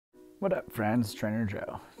What up, friends? Trainer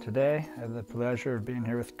Joe. Today, I have the pleasure of being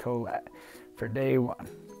here with Collette for day one,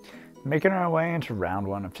 making our way into round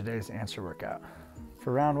one of today's answer workout.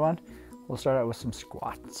 For round one, we'll start out with some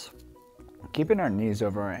squats, keeping our knees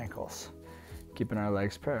over our ankles, keeping our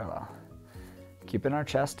legs parallel, keeping our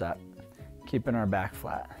chest up, keeping our back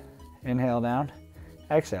flat. Inhale down,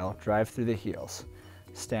 exhale, drive through the heels,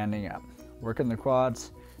 standing up, working the quads,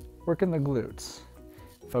 working the glutes,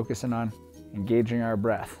 focusing on engaging our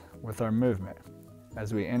breath with our movement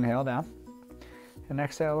as we inhale down and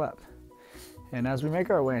exhale up. And as we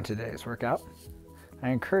make our way in today's workout, I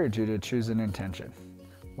encourage you to choose an intention.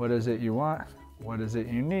 What is it you want? What is it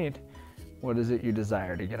you need? What is it you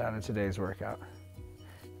desire to get out of today's workout?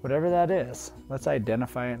 Whatever that is, let's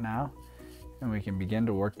identify it now and we can begin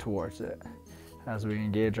to work towards it as we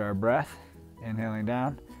engage our breath, inhaling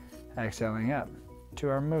down, exhaling up to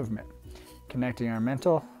our movement, connecting our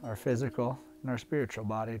mental, our physical, and our spiritual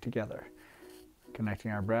body together,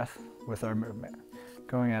 connecting our breath with our movement,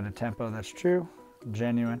 going at a tempo that's true,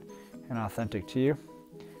 genuine, and authentic to you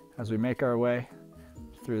as we make our way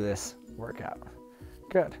through this workout.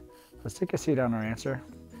 Good. Let's take a seat on our answer.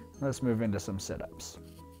 Let's move into some sit-ups.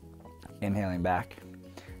 Inhaling back,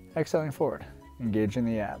 exhaling forward, engaging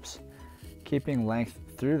the abs, keeping length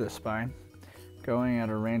through the spine, going at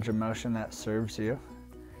a range of motion that serves you,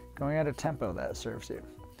 going at a tempo that serves you.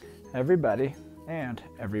 Everybody and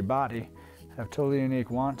everybody have totally unique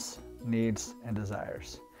wants, needs, and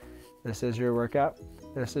desires. This is your workout,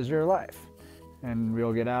 this is your life, and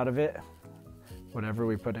we'll get out of it whatever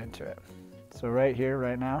we put into it. So right here,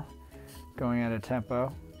 right now, going at a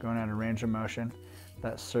tempo, going at a range of motion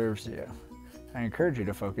that serves you. I encourage you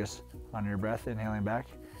to focus on your breath, inhaling back,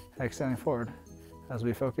 exhaling forward, as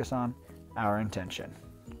we focus on our intention.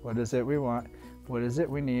 What is it we want? What is it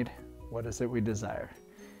we need? What is it we desire?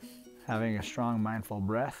 Having a strong mindful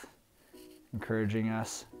breath, encouraging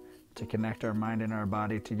us to connect our mind and our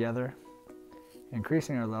body together,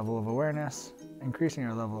 increasing our level of awareness, increasing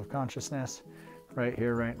our level of consciousness right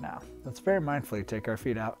here, right now. Let's very mindfully take our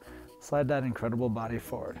feet out, slide that incredible body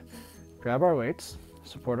forward. Grab our weights,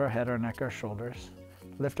 support our head, our neck, our shoulders,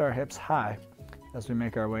 lift our hips high as we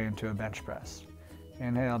make our way into a bench press.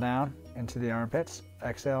 Inhale down into the armpits,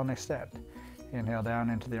 exhale and extend. Inhale down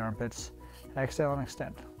into the armpits, exhale and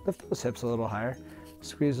extend. Lift those hips a little higher,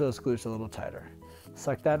 squeeze those glutes a little tighter.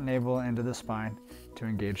 Suck that navel into the spine to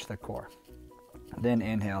engage the core. Then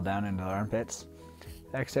inhale down into the armpits,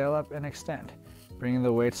 exhale up and extend, bringing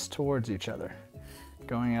the weights towards each other,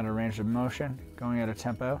 going at a range of motion, going at a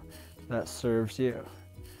tempo that serves you.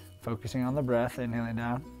 Focusing on the breath, inhaling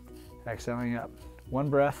down, exhaling up. One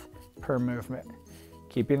breath per movement,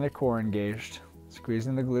 keeping the core engaged,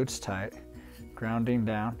 squeezing the glutes tight, grounding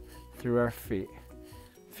down through our feet,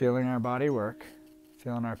 feeling our body work,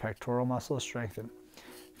 feeling our pectoral muscles strengthen.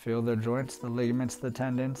 Feel the joints, the ligaments, the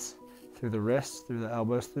tendons, through the wrists, through the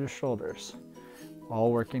elbows, through the shoulders,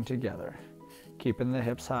 all working together. Keeping the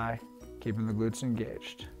hips high, keeping the glutes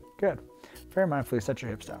engaged. Good. Very mindfully set your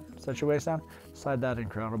hips down. Set your waist down, slide that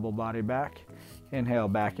incredible body back. Inhale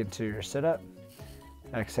back into your sit-up.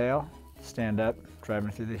 Exhale, stand up,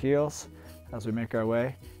 driving through the heels as we make our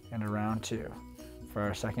way into round two for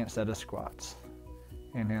our second set of squats.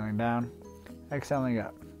 Inhaling down, exhaling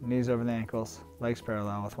up, knees over the ankles, legs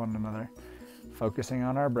parallel with one another, focusing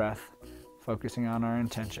on our breath, focusing on our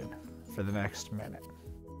intention for the next minute.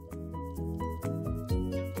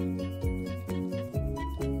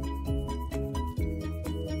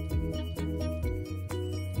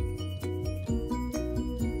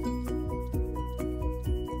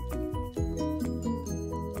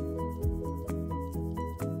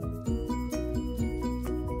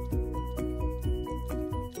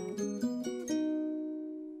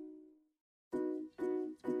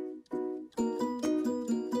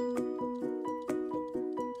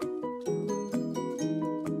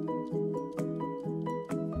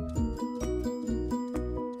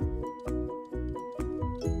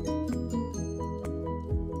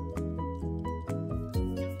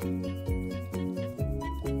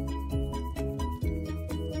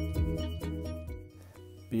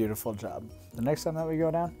 Beautiful job. The next time that we go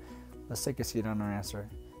down, let's take a seat on our answer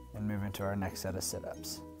and move into our next set of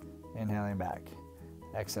sit-ups. Inhaling back,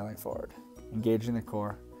 exhaling forward, engaging the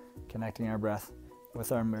core, connecting our breath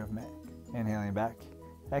with our movement. Inhaling back,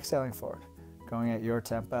 exhaling forward, going at your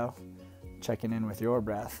tempo, checking in with your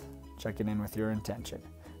breath, checking in with your intention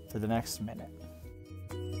for the next minute.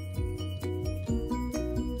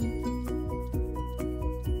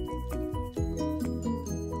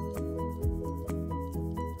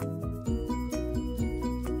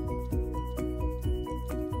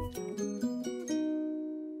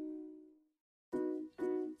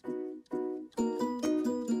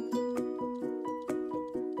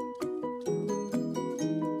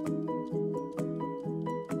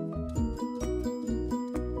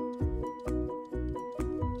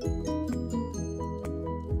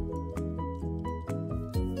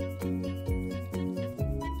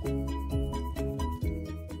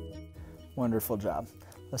 Wonderful job.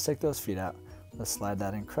 Let's take those feet out. Let's slide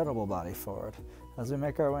that incredible body forward. As we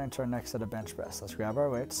make our way into our next set of bench press, let's grab our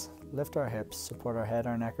weights, lift our hips, support our head,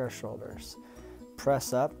 our neck, our shoulders.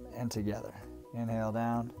 Press up and together. Inhale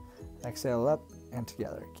down, exhale up and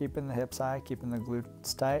together. Keeping the hips high, keeping the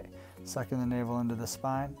glutes tight, sucking the navel into the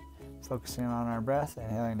spine, focusing on our breath,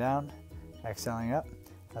 inhaling down, exhaling up,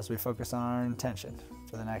 as we focus on our intention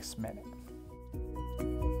for the next minute.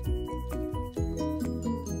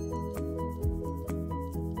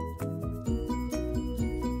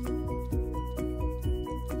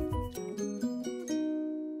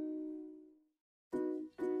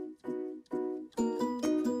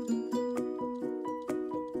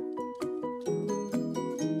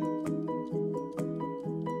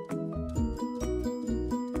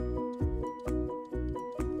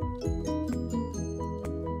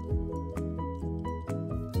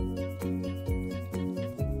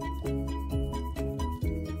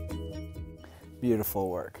 Beautiful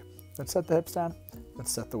work. Let's set the hips down.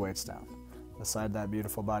 Let's set the weights down. Let's slide that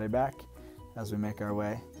beautiful body back as we make our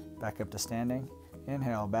way back up to standing.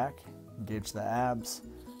 Inhale back, engage the abs.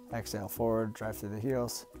 Exhale forward, drive through the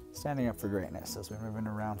heels. Standing up for greatness as we move into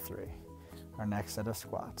round 3. Our next set of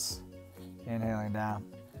squats. Inhaling down,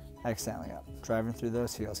 exhaling up. Driving through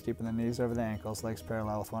those heels, keeping the knees over the ankles, legs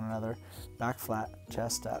parallel with one another. Back flat,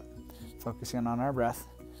 chest up. Focusing on our breath,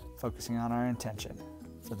 focusing on our intention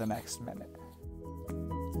for the next minute.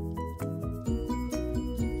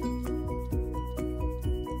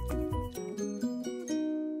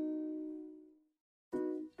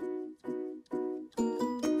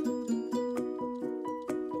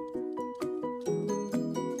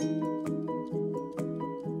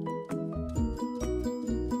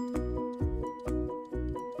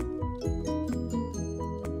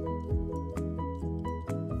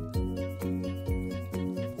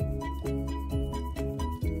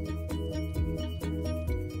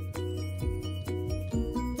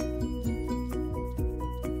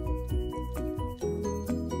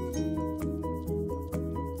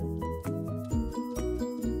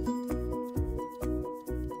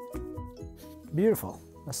 Beautiful.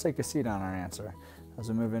 Let's take a seat on our answer as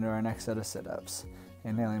we move into our next set of sit-ups.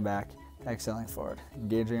 Inhaling back, exhaling forward,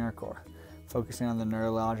 engaging our core, focusing on the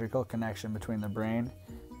neurological connection between the brain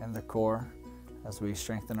and the core as we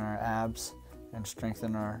strengthen our abs and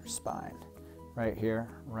strengthen our spine. Right here,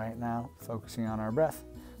 right now, focusing on our breath,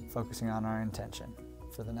 focusing on our intention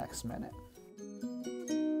for the next minute.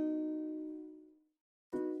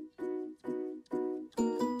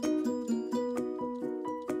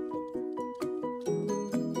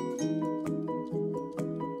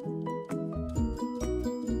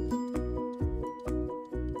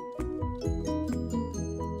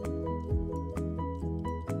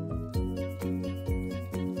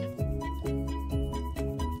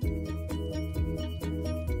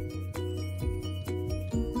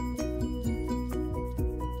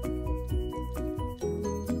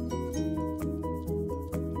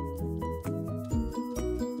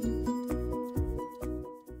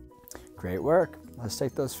 Great work. Let's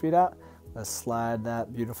take those feet out. Let's slide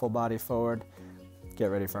that beautiful body forward. Get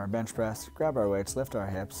ready for our bench press. Grab our weights, lift our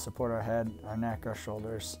hips, support our head, our neck, our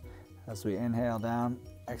shoulders. As we inhale down,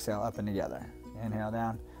 exhale up and together. Inhale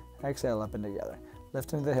down, exhale up and together.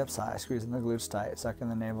 Lifting the hips high, squeezing the glutes tight, sucking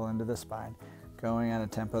the navel into the spine. Going at a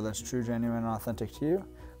tempo that's true, genuine, and authentic to you.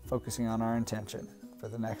 Focusing on our intention for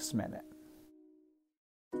the next minute.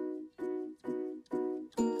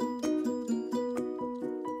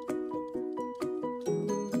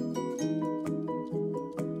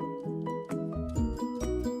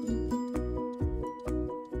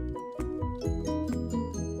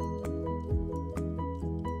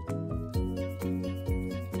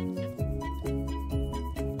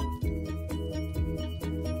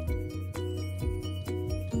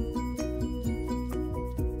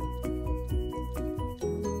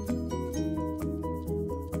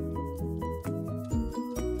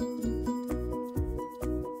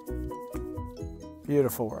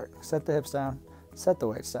 Beautiful work. Set the hips down, set the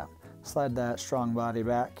weights down. Slide that strong body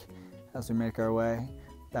back as we make our way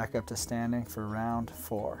back up to standing for round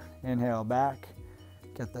 4. Inhale back,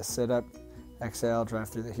 get the sit up, exhale, drive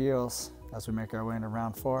through the heels as we make our way into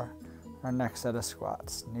round 4. Our next set of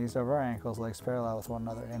squats. Knees over our ankles, legs parallel with one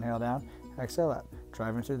another. Inhale down, exhale up,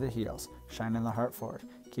 driving through the heels, shining the heart forward,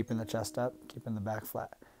 keeping the chest up, keeping the back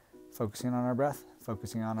flat. Focusing on our breath,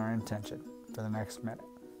 focusing on our intention for the next minute.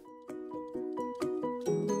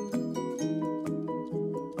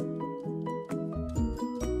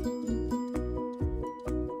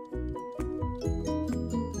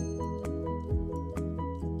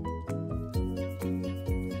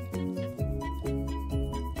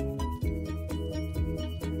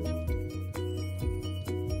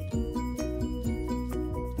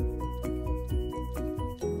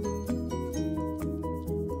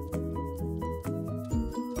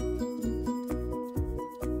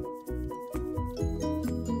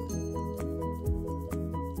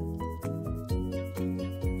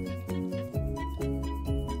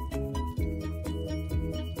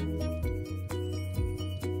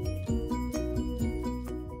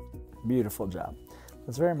 Beautiful job.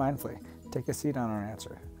 Let's very mindfully take a seat on our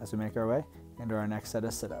answer as we make our way into our next set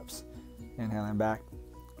of sit-ups. Inhaling back,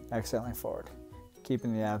 exhaling forward.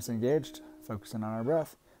 Keeping the abs engaged, focusing on our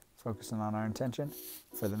breath, focusing on our intention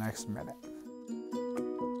for the next minute.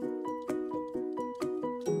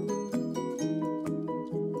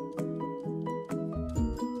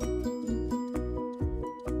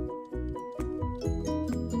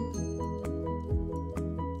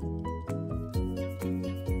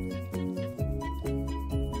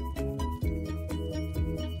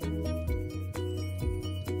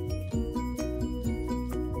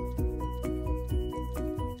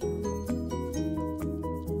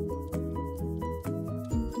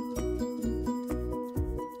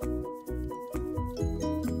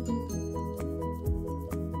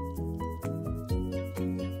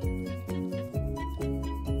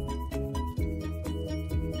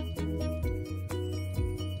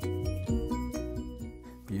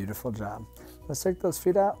 Beautiful job. Let's take those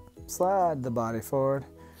feet out, slide the body forward.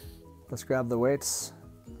 Let's grab the weights.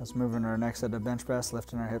 Let's move into our next set of bench press,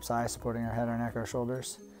 lifting our hips high, supporting our head, our neck, our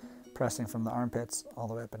shoulders, pressing from the armpits all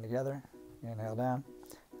the way up and together. Inhale down,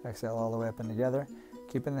 exhale all the way up and together,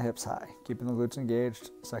 keeping the hips high, keeping the glutes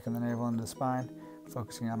engaged, sucking the navel into the spine,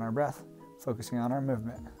 focusing on our breath, focusing on our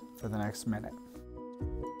movement for the next minute.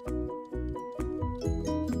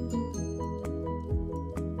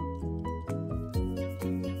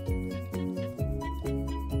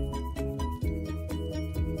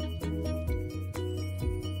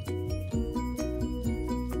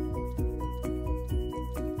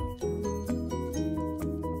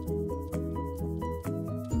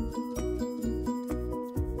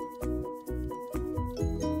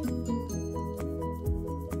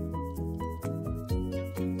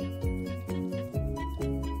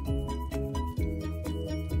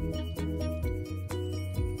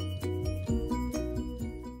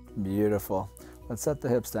 Beautiful. Let's set the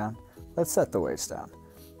hips down. Let's set the weights down.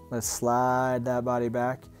 Let's slide that body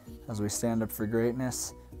back as we stand up for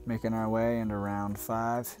greatness, making our way into round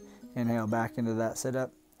 5. Inhale back into that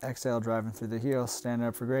sit-up. Exhale, driving through the heels, standing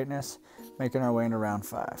up for greatness, making our way into round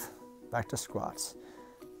 5. Back to squats.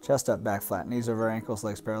 Chest up, back flat, knees over ankles,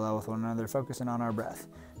 legs parallel with one another, focusing on our breath.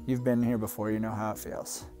 You've been here before, you know how it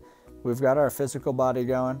feels. We've got our physical body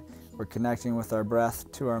going. We're connecting with our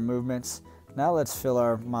breath to our movements. Now let's fill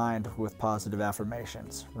our mind with positive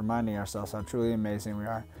affirmations, reminding ourselves how truly amazing we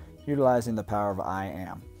are, utilizing the power of I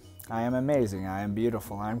am. I am amazing, I am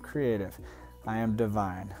beautiful, I am creative, I am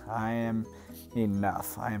divine, I am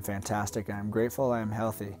enough, I am fantastic, I am grateful, I am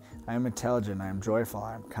healthy, I am intelligent, I am joyful,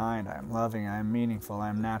 I am kind, I am loving, I am meaningful, I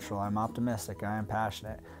am natural, I am optimistic, I am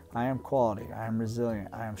passionate, I am quality, I am resilient,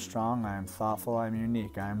 I am strong, I am thoughtful, I am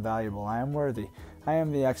unique, I am valuable, I am worthy, I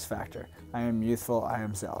am the X factor, I am youthful, I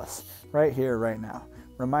am zealous. Right here, right now,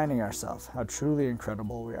 reminding ourselves how truly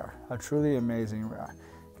incredible we are, how truly amazing we are,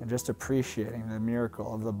 and just appreciating the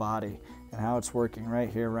miracle of the body and how it's working right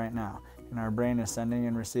here, right now. And our brain is sending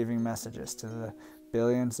and receiving messages to the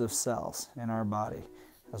billions of cells in our body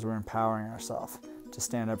as we're empowering ourselves to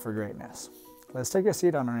stand up for greatness. Let's take a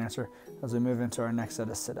seat on our answer as we move into our next set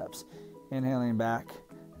of sit-ups. Inhaling back,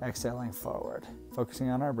 exhaling forward, focusing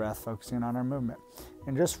on our breath, focusing on our movement,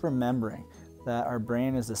 and just remembering that our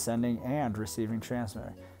brain is a sending and receiving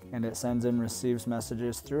transmitter, and it sends and receives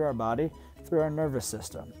messages through our body, through our nervous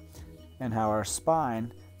system, and how our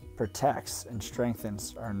spine protects and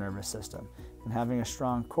strengthens our nervous system. And having a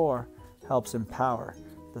strong core helps empower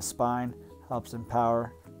the spine, helps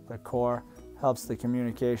empower the core, helps the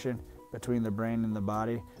communication between the brain and the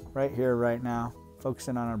body. Right here, right now,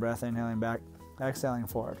 focusing on our breath, inhaling back, exhaling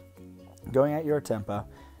forward. Going at your tempo,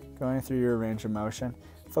 going through your range of motion,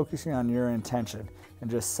 focusing on your intention,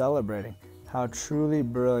 and just celebrating how truly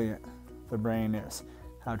brilliant the brain is,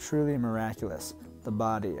 how truly miraculous the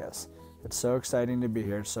body is. It's so exciting to be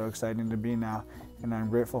here, it's so exciting to be now, and I'm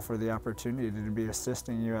grateful for the opportunity to be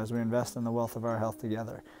assisting you as we invest in the wealth of our health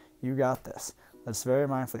together. You got this. Let's very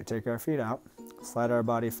mindfully take our feet out, slide our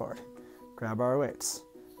body forward, grab our weights.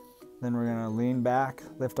 Then we're going to lean back,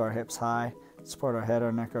 lift our hips high, support our head,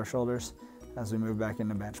 our neck, our shoulders as we move back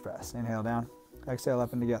into bench press. Inhale down, exhale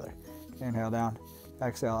up and together. Inhale down,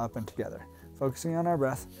 exhale up and together. Focusing on our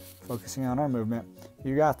breath, focusing on our movement.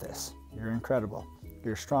 You got this. You're incredible.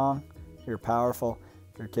 You're strong, you're powerful,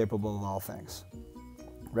 you're capable of all things.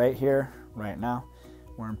 Right here, right now,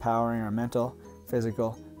 we're empowering our mental,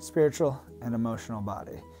 physical, spiritual, and emotional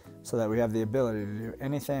body so that we have the ability to do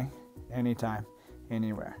anything, anytime,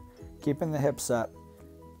 anywhere. Keeping the hips up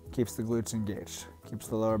keeps the glutes engaged, keeps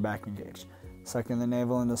the lower back engaged. Sucking the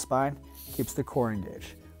navel into the spine keeps the core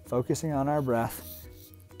engaged. Focusing on our breath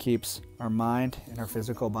keeps our mind and our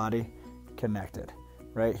physical body connected,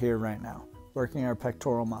 right here, right now, working our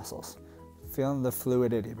pectoral muscles, feeling the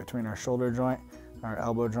fluidity between our shoulder joint, our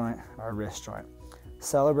elbow joint, our wrist joint,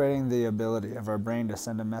 celebrating the ability of our brain to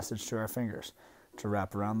send a message to our fingers to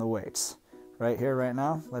wrap around the weights. Right here, right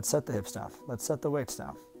now, let's set the hips down. Let's set the weights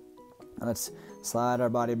down. And let's slide our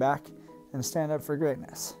body back and stand up for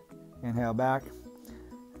greatness. Inhale back,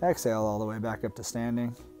 exhale all the way back up to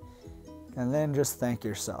standing, and then just thank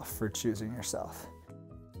yourself for choosing yourself.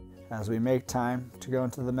 As we make time to go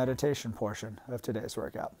into the meditation portion of today's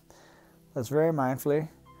workout, let's very mindfully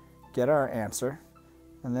get our answer,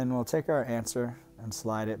 and then we'll take our answer and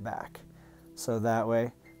slide it back. So that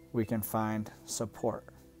way we can find support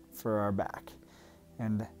for our back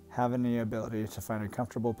and having the ability to find a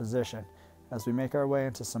comfortable position as we make our way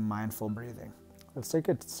into some mindful breathing. Let's take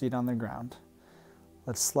a seat on the ground.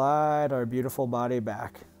 Let's slide our beautiful body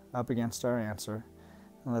back up against our answer,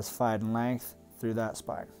 and let's find length through that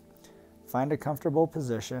spine. Find a comfortable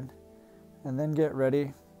position, and then get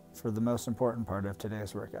ready for the most important part of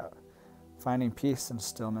today's workout, finding peace and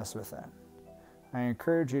stillness within. I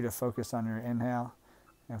encourage you to focus on your inhale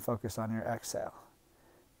and focus on your exhale.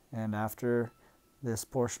 And after this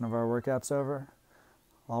portion of our workout's over,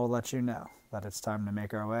 I'll let you know that it's time to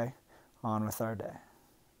make our way on with our day.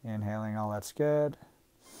 Inhaling all that's good,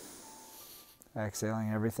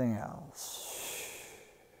 exhaling everything else.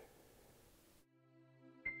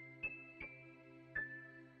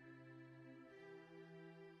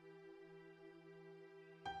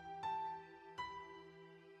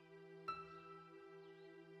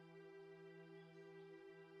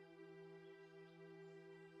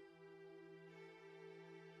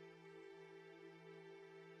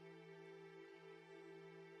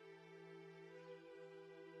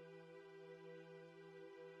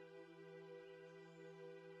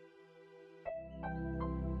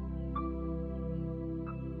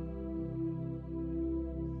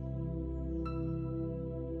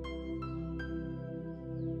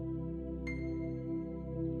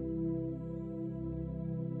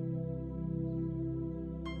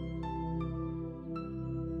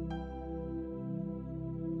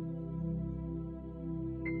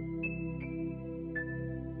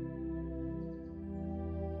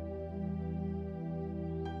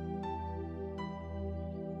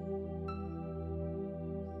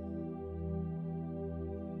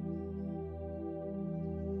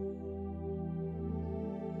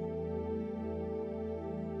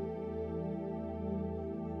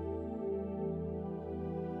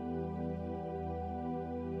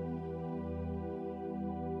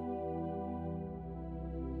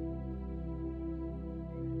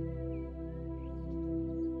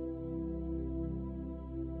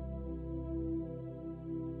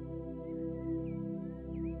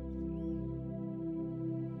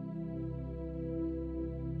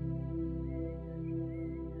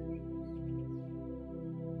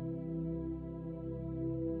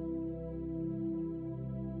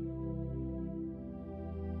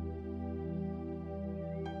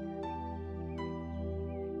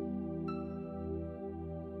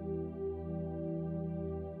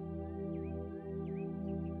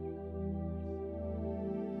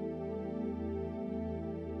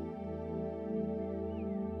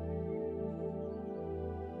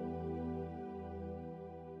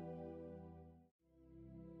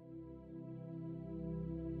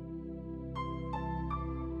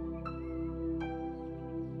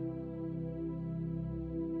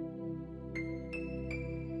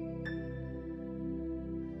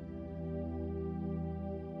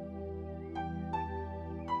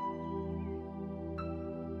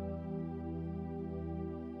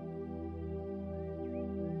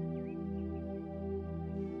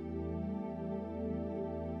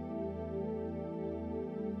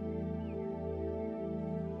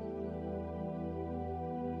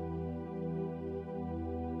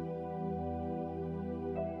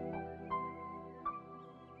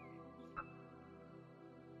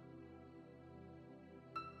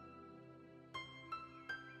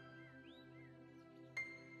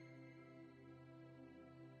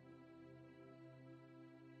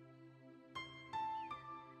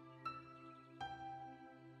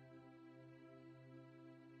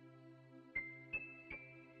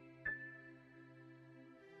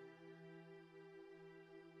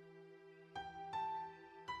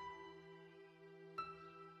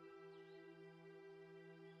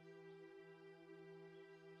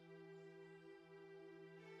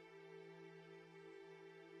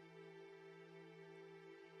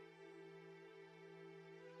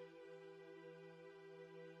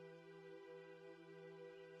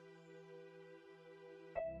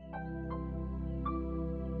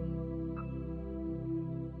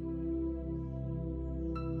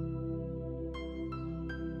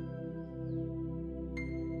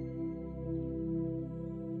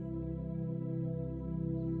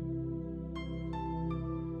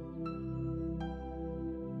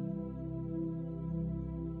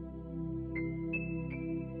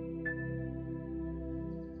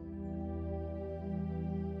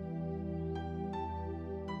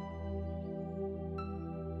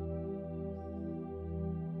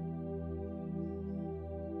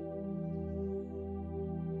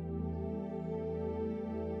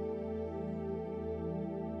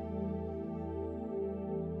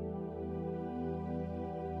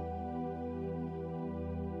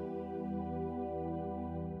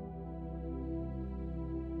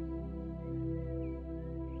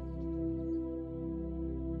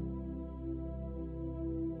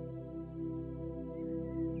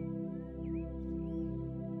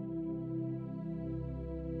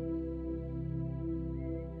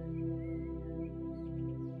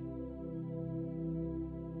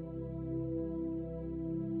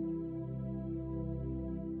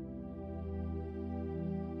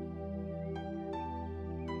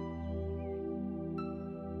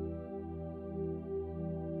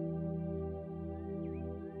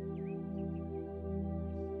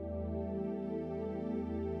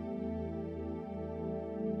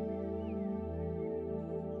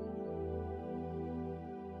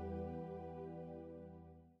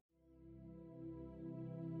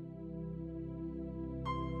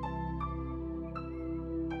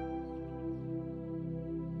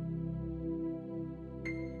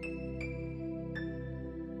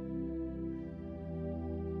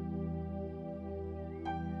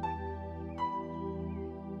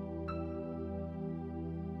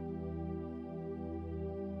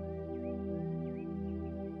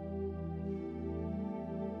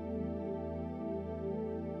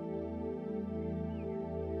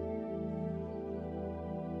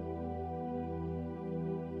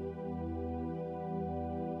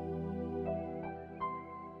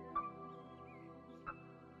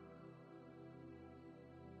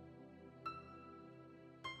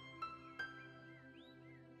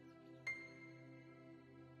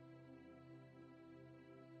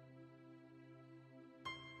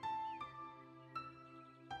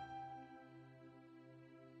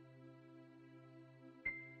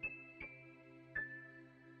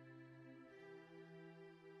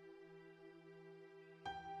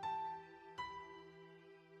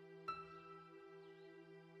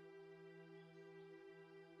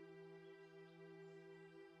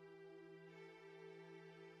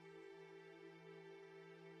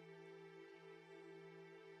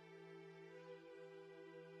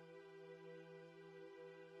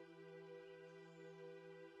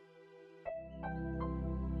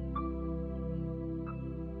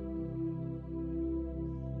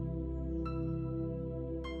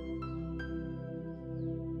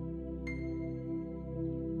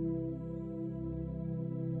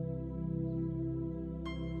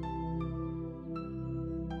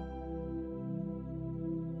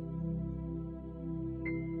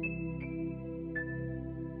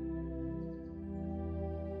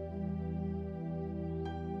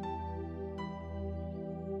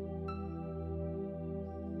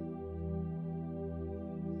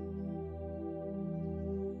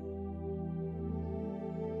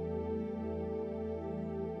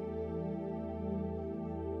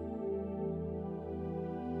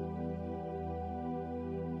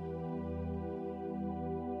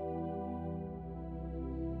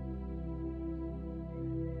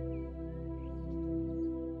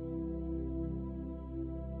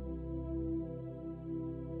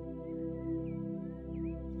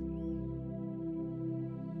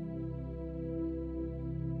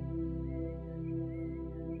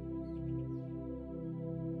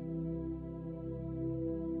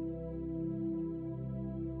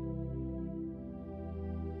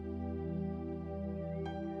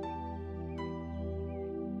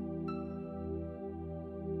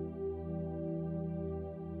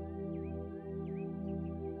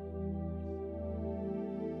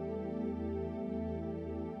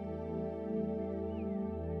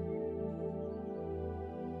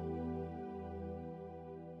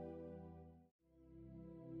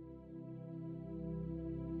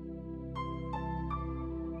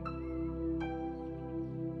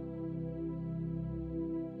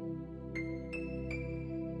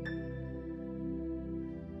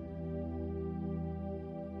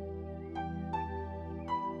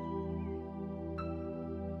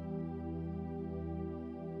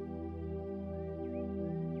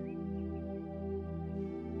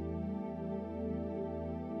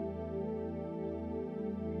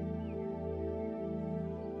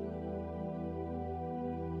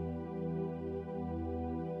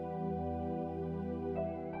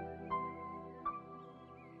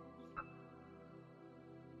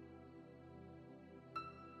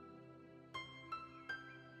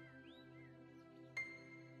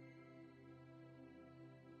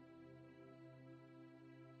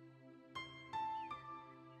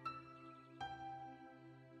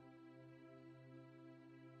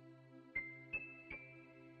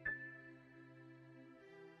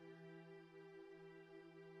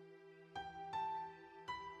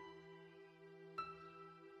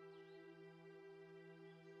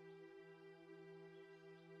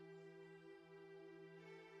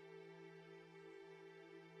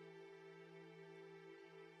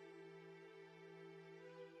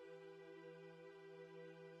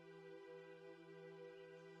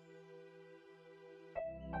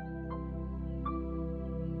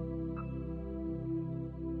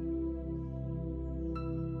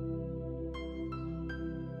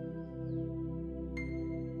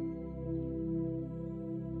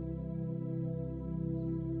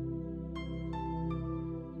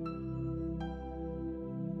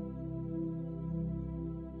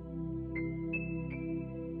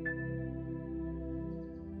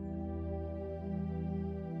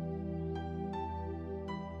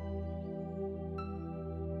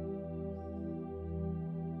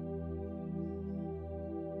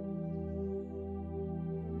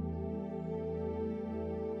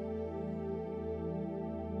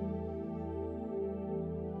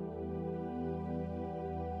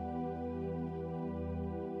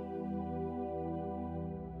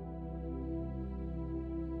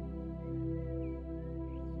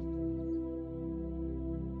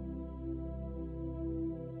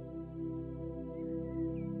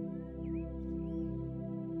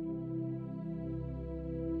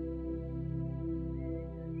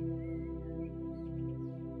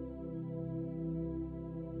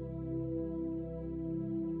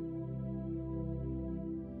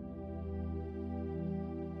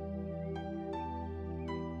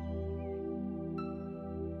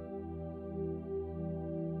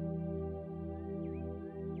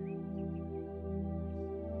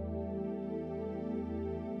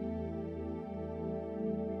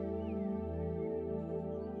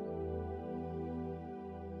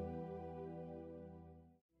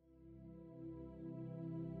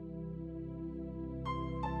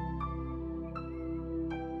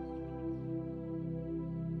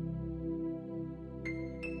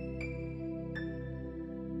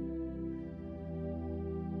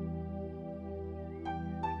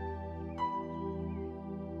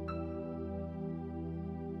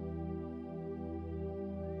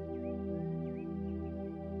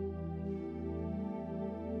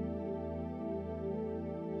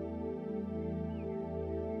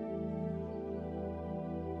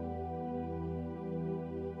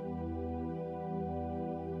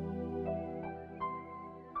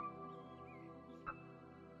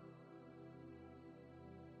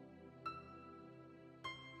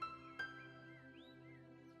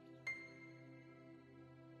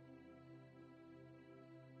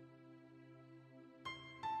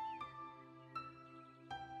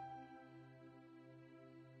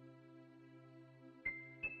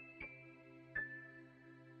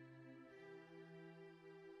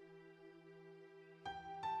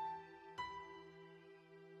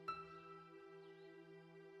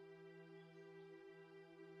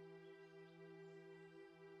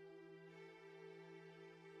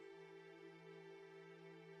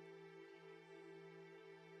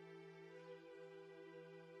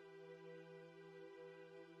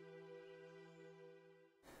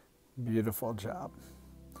 Beautiful job.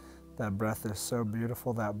 That breath is so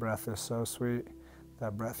beautiful. That breath is so sweet.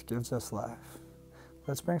 That breath gives us life.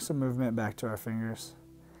 Let's bring some movement back to our fingers.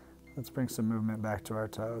 Let's bring some movement back to our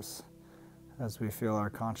toes as we feel our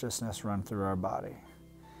consciousness run through our body.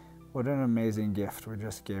 What an amazing gift we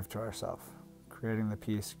just gave to ourselves, creating the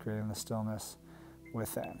peace, creating the stillness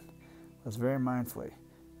within. Let's very mindfully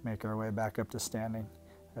make our way back up to standing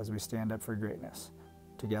as we stand up for greatness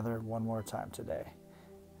together one more time today.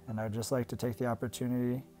 And I'd just like to take the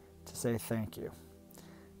opportunity to say thank you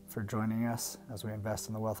for joining us as we invest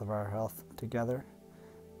in the wealth of our health together.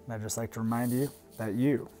 And I'd just like to remind you that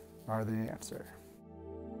you are the answer.